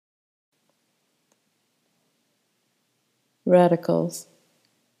Radicals.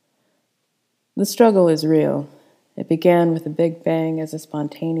 The struggle is real. It began with a big bang as a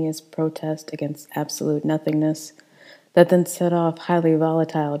spontaneous protest against absolute nothingness that then set off highly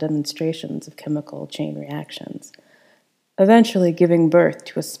volatile demonstrations of chemical chain reactions, eventually giving birth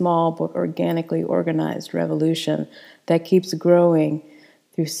to a small but organically organized revolution that keeps growing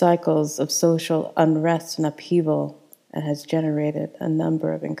through cycles of social unrest and upheaval and has generated a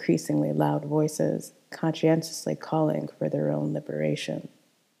number of increasingly loud voices conscientiously calling for their own liberation.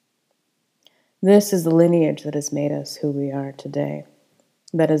 This is the lineage that has made us who we are today,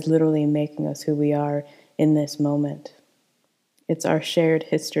 that is literally making us who we are in this moment. It's our shared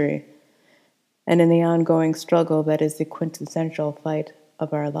history, and in the ongoing struggle that is the quintessential fight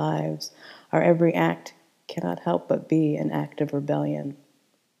of our lives, our every act cannot help but be an act of rebellion.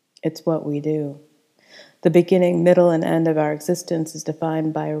 It's what we do. The beginning, middle, and end of our existence is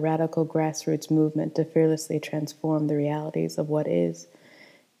defined by a radical grassroots movement to fearlessly transform the realities of what is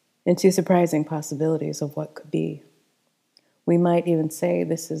into surprising possibilities of what could be. We might even say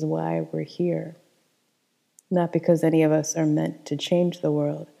this is why we're here. Not because any of us are meant to change the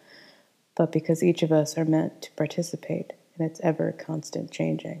world, but because each of us are meant to participate in its ever constant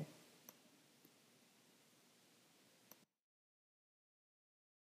changing.